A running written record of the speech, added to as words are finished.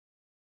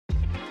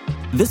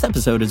This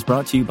episode is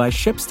brought to you by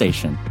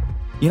ShipStation.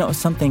 You know,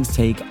 some things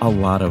take a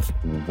lot of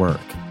work,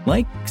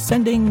 like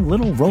sending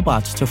little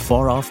robots to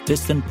far-off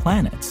distant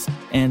planets.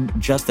 And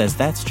just as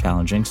that's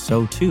challenging,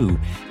 so too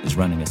is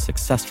running a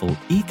successful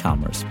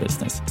e-commerce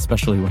business,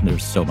 especially when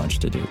there's so much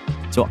to do.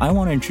 So I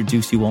want to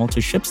introduce you all to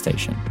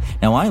ShipStation.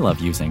 Now, I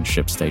love using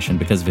ShipStation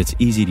because of its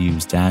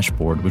easy-to-use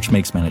dashboard, which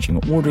makes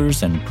managing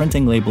orders and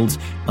printing labels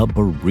a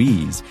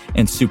breeze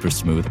and super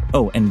smooth.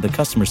 Oh, and the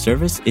customer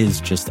service is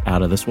just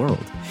out of this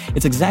world.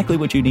 It's exactly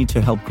what you need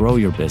to help grow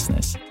your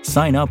business.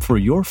 Sign up for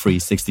your free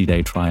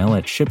 60-day trial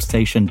at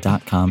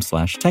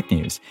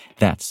shipstation.com/technews.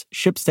 That's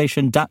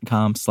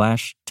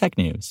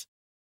shipstation.com/technews.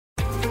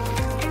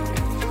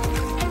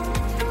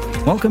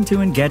 Welcome to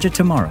Engadget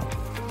Tomorrow.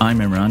 I'm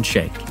Imran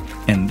Sheikh,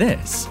 and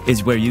this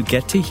is where you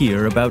get to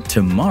hear about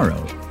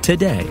tomorrow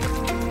today.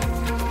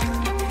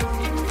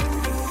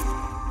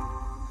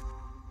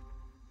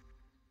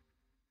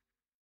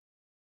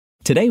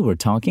 Today we're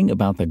talking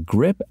about the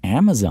grip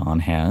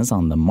Amazon has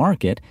on the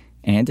market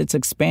and its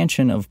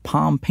expansion of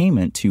Palm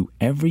payment to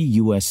every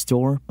U.S.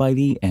 store by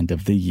the end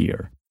of the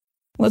year.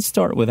 Let's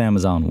start with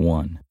Amazon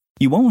One.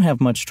 You won't have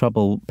much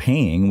trouble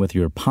paying with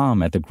your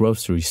Palm at the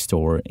grocery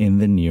store in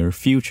the near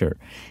future.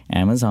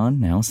 Amazon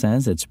now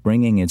says it's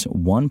bringing its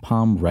One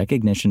Palm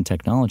recognition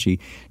technology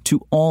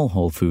to all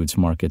Whole Foods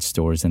Market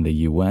stores in the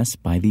U.S.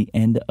 by the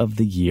end of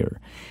the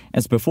year.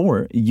 As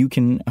before, you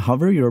can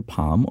hover your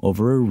Palm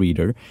over a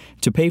reader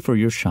to pay for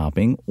your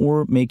shopping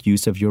or make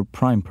use of your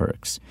Prime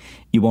perks.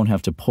 You won't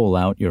have to pull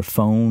out your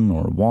phone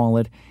or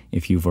wallet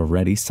if you've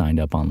already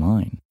signed up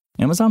online.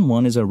 Amazon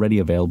One is already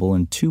available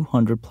in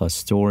 200-plus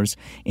stores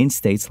in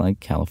states like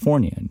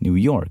California, New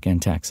York,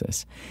 and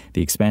Texas.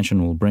 The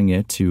expansion will bring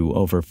it to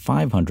over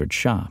 500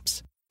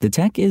 shops. The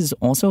tech is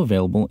also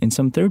available in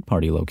some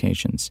third-party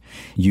locations.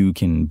 You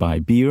can buy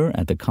beer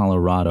at the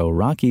Colorado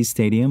Rockies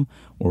Stadium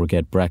or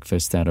get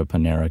breakfast at a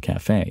Panera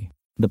Cafe.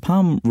 The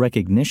Palm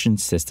recognition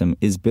system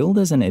is billed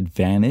as an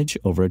advantage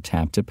over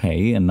Tap to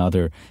Pay and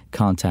other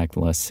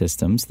contactless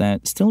systems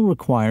that still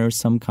require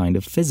some kind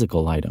of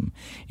physical item,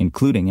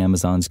 including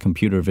Amazon's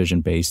computer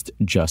vision-based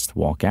Just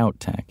Walk Out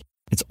tech.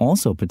 It's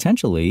also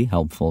potentially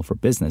helpful for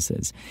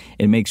businesses.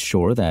 It makes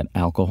sure that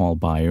alcohol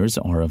buyers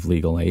are of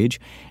legal age,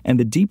 and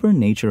the deeper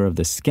nature of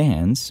the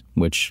scans,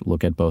 which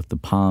look at both the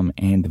palm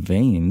and the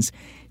veins,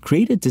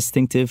 create a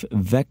distinctive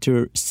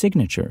vector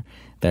signature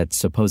that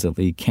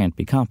supposedly can't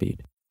be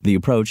copied. The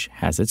approach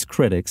has its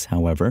critics,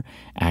 however.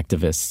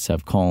 Activists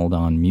have called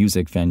on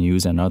music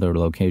venues and other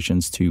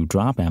locations to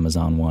drop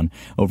Amazon One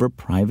over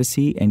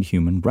privacy and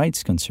human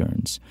rights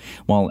concerns.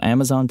 While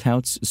Amazon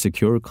touts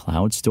secure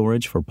cloud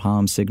storage for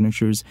Palm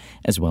signatures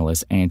as well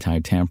as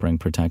anti-tampering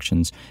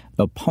protections,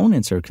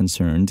 opponents are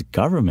concerned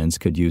governments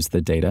could use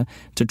the data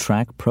to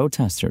track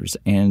protesters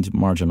and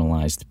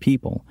marginalized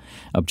people.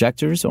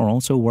 Objectors are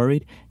also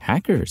worried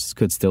hackers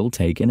could still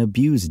take and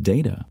abuse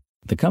data.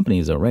 The company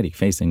is already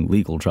facing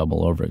legal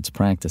trouble over its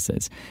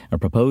practices. A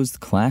proposed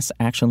class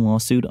action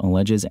lawsuit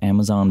alleges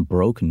Amazon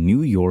broke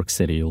New York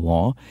City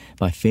law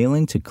by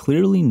failing to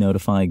clearly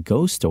notify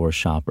Go Store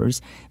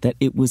shoppers that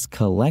it was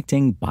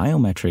collecting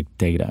biometric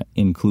data,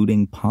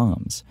 including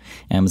palms.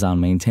 Amazon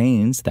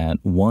maintains that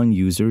One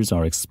users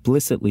are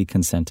explicitly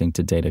consenting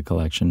to data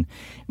collection,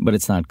 but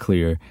it's not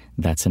clear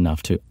that's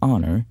enough to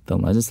honor the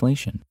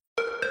legislation.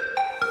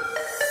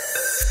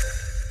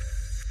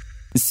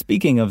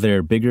 Speaking of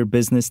their bigger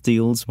business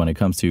deals, when it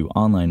comes to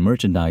online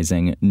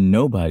merchandising,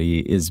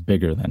 nobody is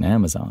bigger than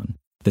Amazon.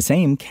 The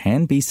same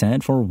can be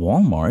said for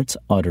Walmart's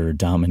utter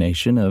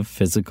domination of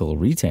physical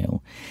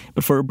retail.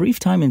 But for a brief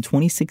time in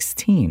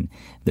 2016,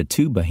 the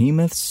two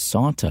behemoths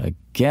sought to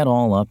get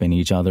all up in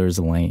each other's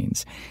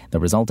lanes. The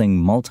resulting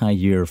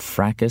multi-year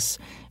fracas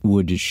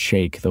would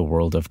shake the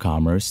world of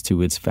commerce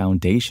to its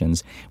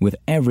foundations, with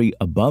every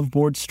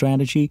above-board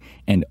strategy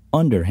and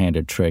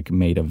underhanded trick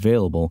made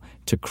available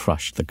to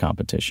crush the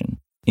competition.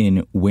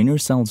 In Winner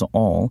Sells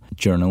All,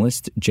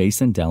 journalist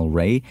Jason Del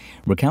Rey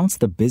recounts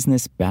the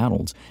business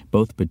battles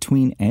both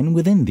between and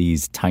within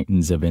these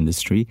titans of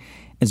industry,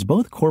 as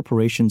both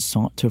corporations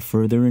sought to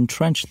further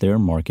entrench their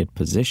market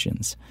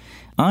positions.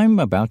 I'm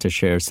about to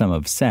share some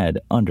of said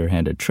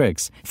underhanded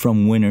tricks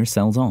from Winner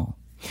Sells All.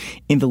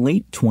 In the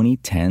late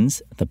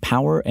 2010s, the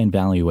power and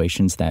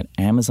valuations that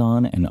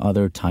Amazon and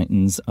other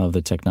titans of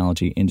the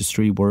technology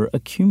industry were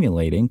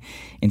accumulating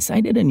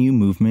incited a new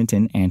movement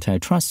in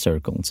antitrust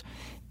circles,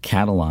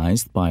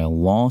 catalyzed by a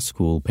law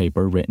school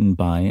paper written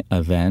by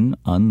a then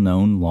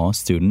unknown law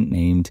student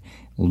named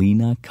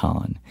Lina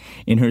Khan.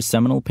 In her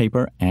seminal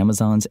paper,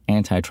 Amazon's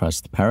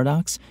Antitrust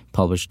Paradox,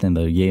 published in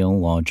the Yale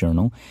Law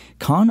Journal,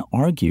 Khan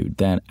argued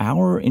that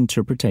our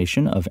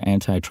interpretation of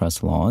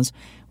antitrust laws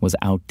was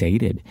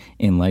outdated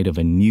in light of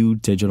a new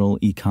digital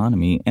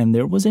economy, and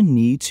there was a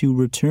need to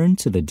return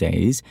to the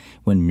days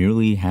when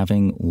merely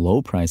having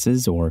low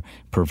prices or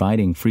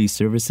providing free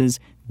services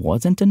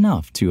wasn't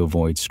enough to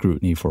avoid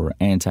scrutiny for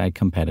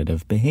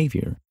anti-competitive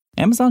behavior.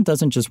 Amazon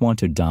doesn't just want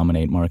to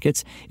dominate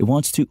markets, it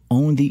wants to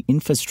own the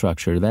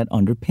infrastructure that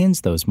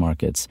underpins those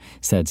markets,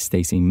 said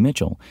Stacy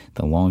Mitchell,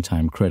 the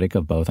longtime critic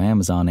of both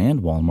Amazon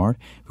and Walmart,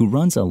 who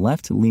runs a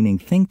left-leaning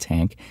think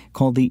tank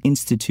called the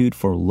Institute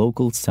for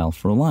Local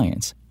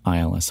Self-Reliance,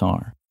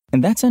 ILSR.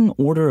 And that's an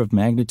order of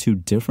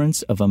magnitude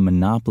difference of a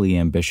monopoly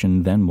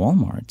ambition than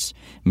Walmart's.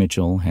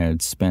 Mitchell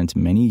had spent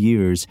many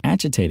years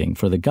agitating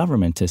for the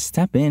government to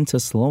step in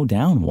to slow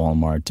down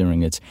Walmart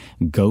during its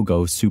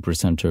go-go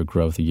supercenter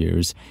growth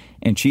years,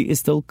 and she is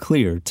still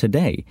clear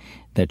today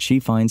that she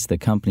finds the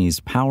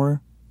company's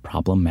power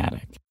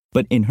problematic.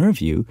 But in her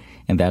view,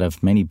 and that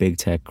of many big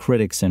tech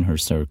critics in her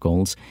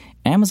circles,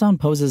 Amazon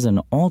poses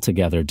an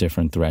altogether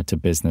different threat to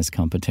business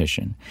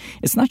competition.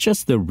 It's not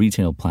just the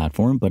retail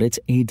platform, but it's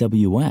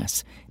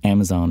AWS,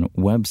 Amazon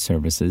Web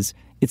Services.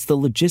 It's the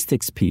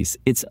logistics piece,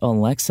 it's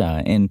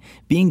Alexa, and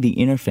being the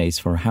interface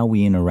for how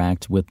we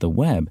interact with the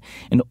web,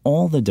 and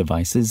all the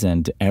devices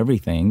and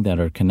everything that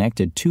are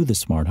connected to the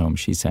smart home,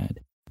 she said.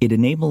 It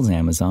enables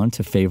Amazon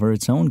to favor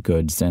its own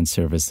goods and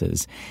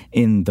services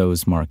in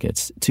those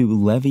markets, to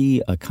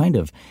levy a kind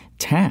of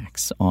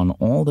tax on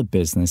all the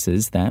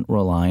businesses that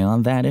rely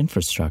on that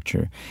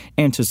infrastructure,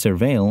 and to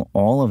surveil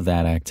all of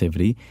that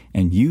activity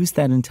and use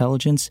that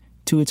intelligence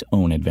to its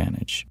own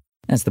advantage.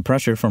 As the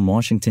pressure from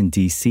Washington,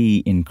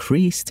 D.C.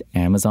 increased,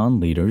 Amazon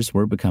leaders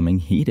were becoming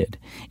heated.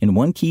 In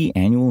one key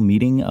annual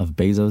meeting of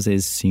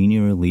Bezos'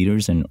 senior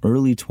leaders in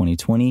early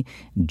 2020,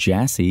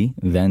 Jassy,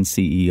 then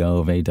CEO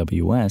of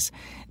AWS,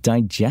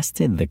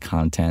 digested the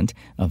content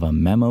of a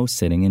memo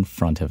sitting in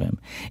front of him.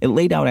 It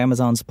laid out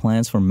Amazon's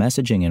plans for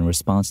messaging in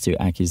response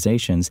to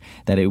accusations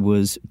that it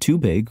was too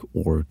big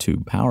or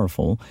too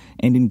powerful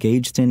and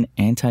engaged in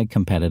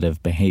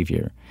anti-competitive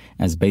behavior.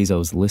 As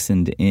Bezos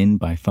listened in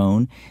by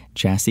phone,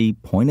 Jassy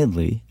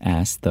pointedly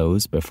asked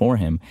those before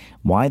him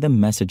why the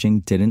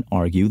messaging didn't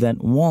argue that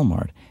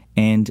Walmart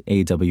and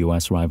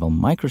AWS rival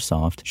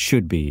Microsoft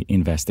should be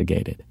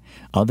investigated.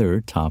 Other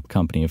top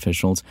company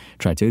officials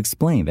tried to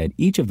explain that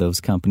each of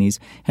those companies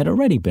had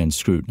already been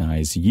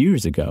scrutinized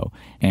years ago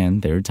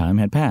and their time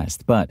had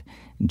passed, but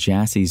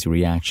Jassy's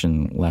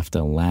reaction left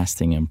a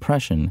lasting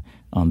impression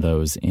on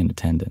those in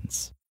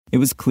attendance. It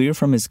was clear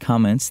from his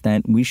comments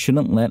that we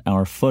shouldn't let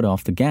our foot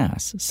off the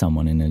gas,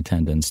 someone in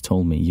attendance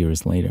told me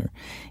years later.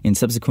 In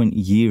subsequent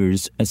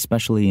years,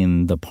 especially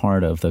in the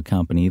part of the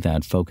company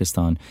that focused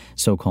on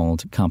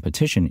so-called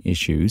competition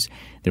issues,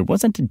 there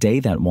wasn't a day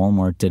that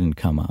Walmart didn't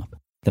come up.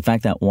 The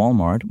fact that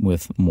Walmart,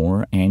 with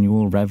more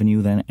annual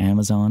revenue than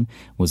Amazon,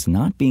 was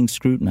not being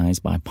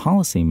scrutinized by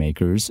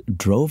policymakers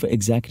drove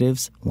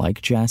executives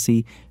like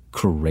Jassy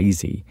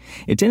crazy.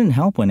 It didn't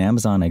help when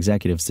Amazon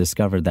executives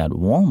discovered that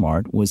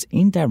Walmart was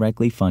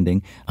indirectly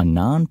funding a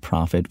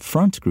non-profit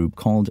front group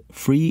called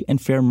Free and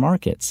Fair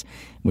Markets,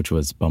 which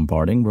was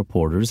bombarding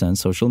reporters and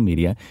social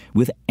media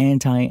with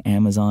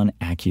anti-Amazon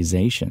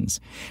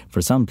accusations.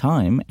 For some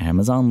time,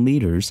 Amazon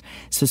leaders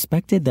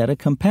suspected that a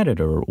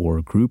competitor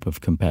or group of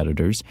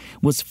competitors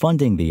was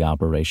funding the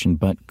operation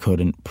but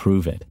couldn't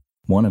prove it.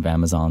 One of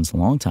Amazon's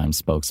longtime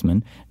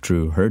spokesmen,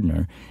 Drew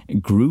Herdner,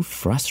 grew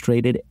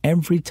frustrated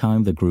every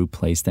time the group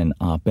placed an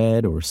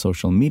op-ed or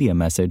social media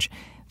message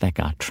that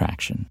got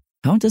traction.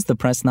 How does the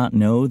press not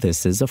know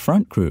this is a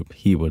front group,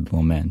 he would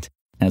lament.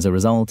 As a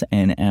result,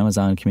 an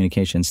Amazon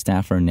communications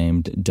staffer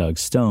named Doug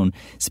Stone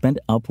spent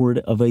upward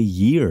of a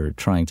year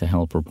trying to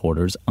help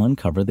reporters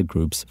uncover the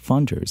group's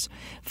funders.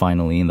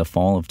 Finally, in the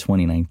fall of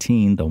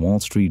 2019, the Wall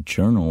Street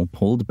Journal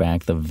pulled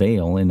back the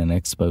veil in an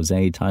expose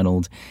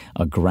titled,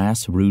 "A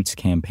Grassroots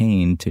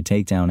Campaign to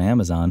Take Down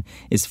Amazon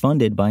is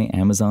Funded by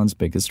Amazon's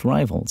Biggest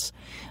Rivals."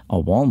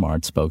 A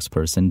Walmart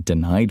spokesperson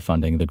denied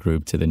funding the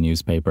group to the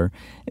newspaper.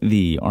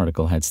 The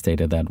article had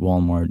stated that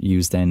Walmart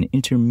used an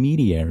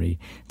intermediary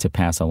to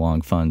pass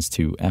along funds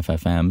to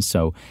FFM,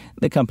 so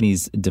the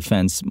company's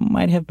defense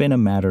might have been a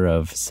matter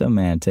of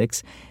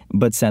semantics,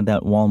 but said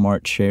that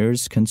Walmart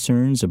shares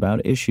concerns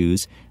about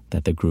issues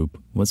that the group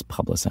was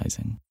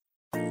publicizing.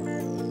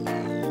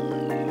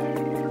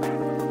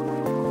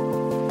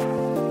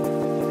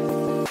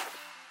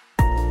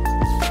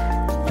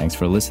 Thanks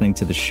for listening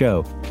to the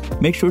show.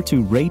 Make sure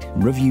to rate,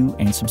 review,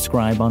 and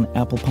subscribe on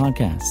Apple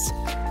Podcasts.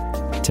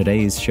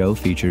 Today's show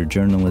featured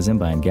journalism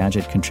by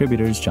Engadget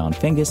contributors John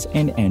Fingus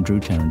and Andrew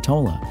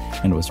Tarantola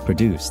and was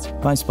produced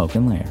by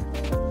Spoken Layer.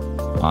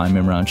 I'm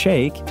Imran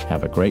Sheikh.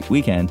 Have a great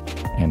weekend,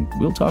 and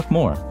we'll talk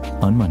more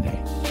on Monday.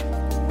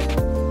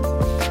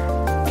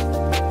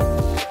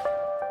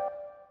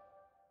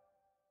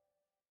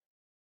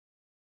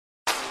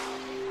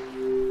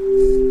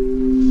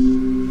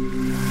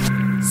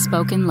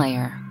 Spoken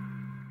Layer.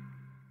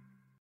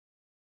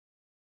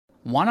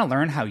 Want to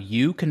learn how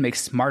you can make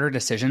smarter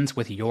decisions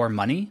with your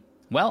money?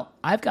 Well,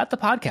 I've got the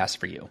podcast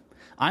for you.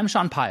 I'm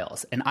Sean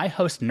Piles, and I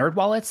host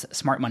NerdWallet's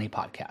Smart Money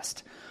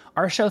Podcast.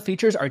 Our show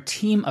features our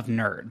team of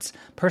nerds,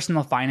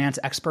 personal finance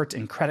experts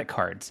in credit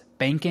cards,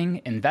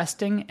 banking,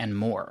 investing, and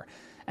more.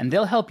 And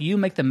they'll help you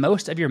make the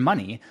most of your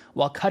money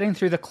while cutting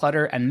through the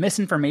clutter and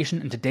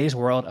misinformation in today's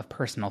world of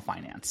personal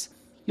finance.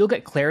 You'll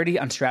get clarity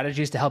on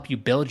strategies to help you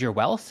build your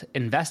wealth,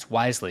 invest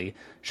wisely,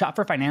 shop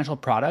for financial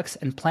products,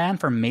 and plan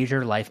for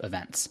major life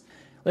events.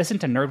 Listen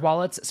to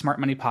NerdWallet's Smart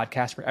Money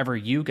Podcast wherever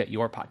you get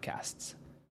your podcasts.